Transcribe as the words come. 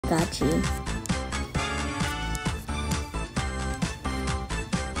Tamagotchi.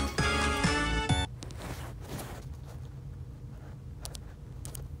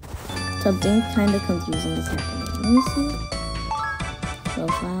 Something kind of confusing is happening. Let me see.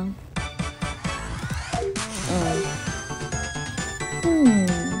 Profile.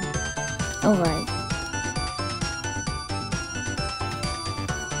 Alright.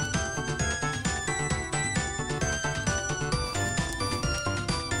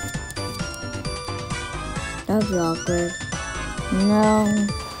 That would be awkward. No.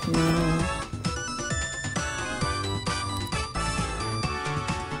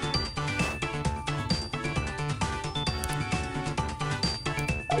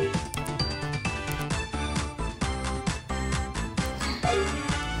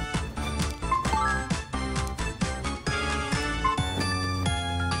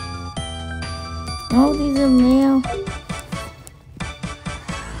 Oh, these are male.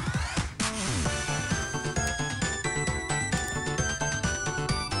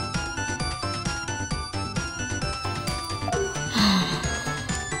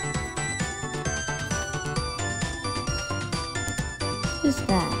 Who's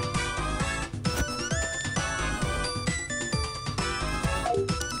that?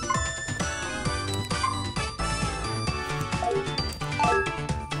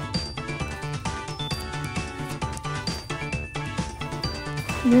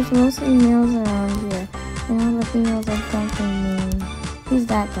 There's mostly males around here, and all the females are something mean. Who's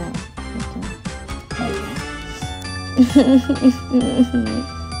that guy? Okay.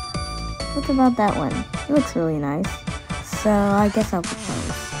 What about that one? It looks really nice. So I guess I'll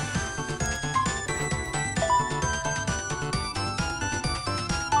propose.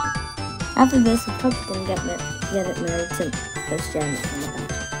 After this, we're probably gonna get it married to this gem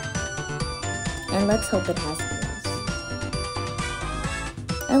Tamagotchi. And let's hope it has ears.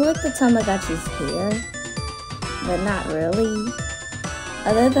 I like the Tamagotchi's hair, but not really.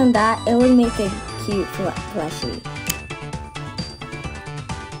 Other than that, it would make a cute plushie.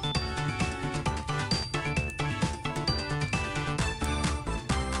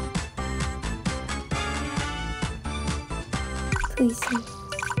 Please see.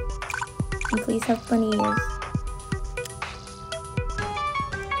 And please have funny ears.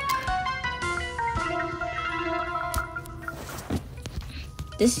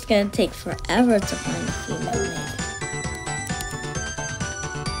 This is gonna take forever to find a female mate.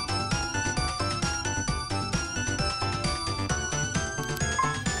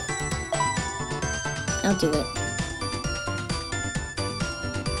 I'll do it.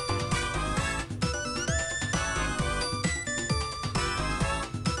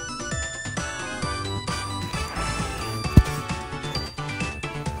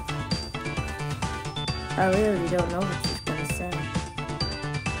 I really don't know what she's gonna say.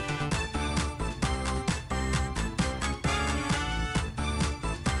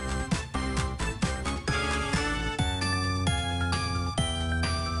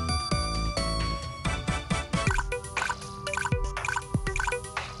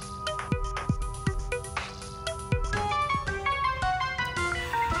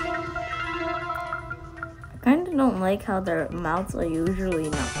 I kinda don't like how their mouths are usually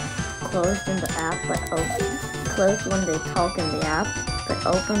not closed in the app, but open. Closed when they talk in the app, but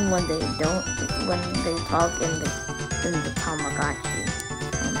open when they don't. When they talk in the Tamagotchi.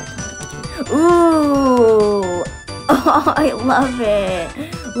 Ooh! Oh, I love it!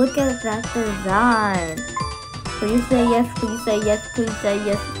 Look at that design. Please say yes. Please say yes. Please say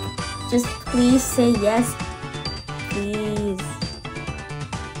yes. Just please say yes. Please.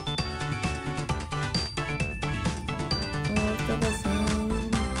 Look at the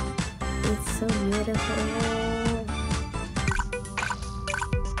design. It's so beautiful.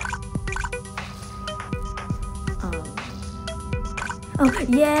 Oh,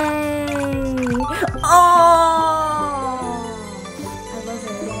 yay! Oh! I love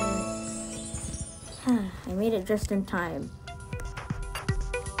it. I made it just in time.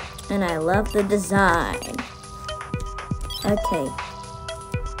 And I love the design. Okay.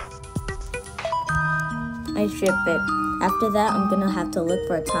 I ship it. After that, I'm gonna have to look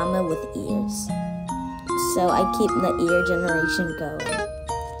for a Tama with ears. So I keep the ear generation going.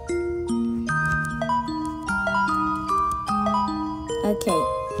 Okay,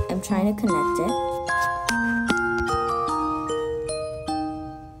 I'm trying to connect it.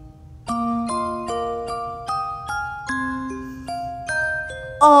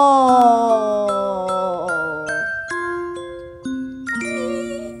 Oh!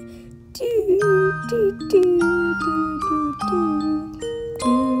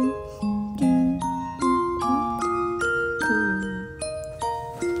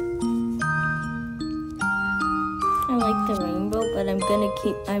 the rainbow, but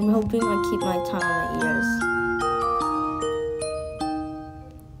I'm hoping I keep my tongue on my ears.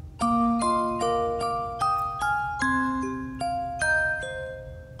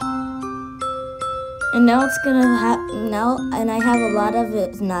 And now it's gonna and I have a lot of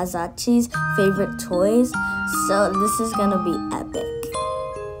Nazachi's favorite toys, so this is gonna be epic.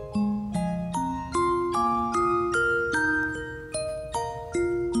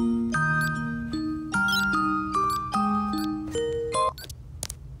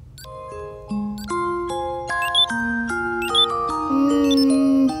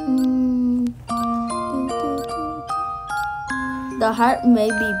 The heart may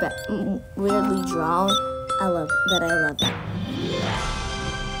be weirdly drawn. I love it.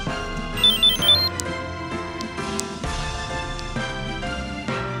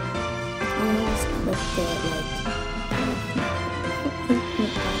 I almost clicked it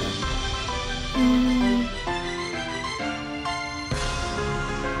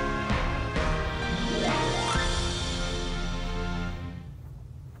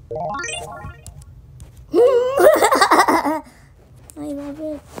I love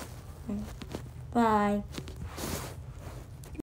it. Bye.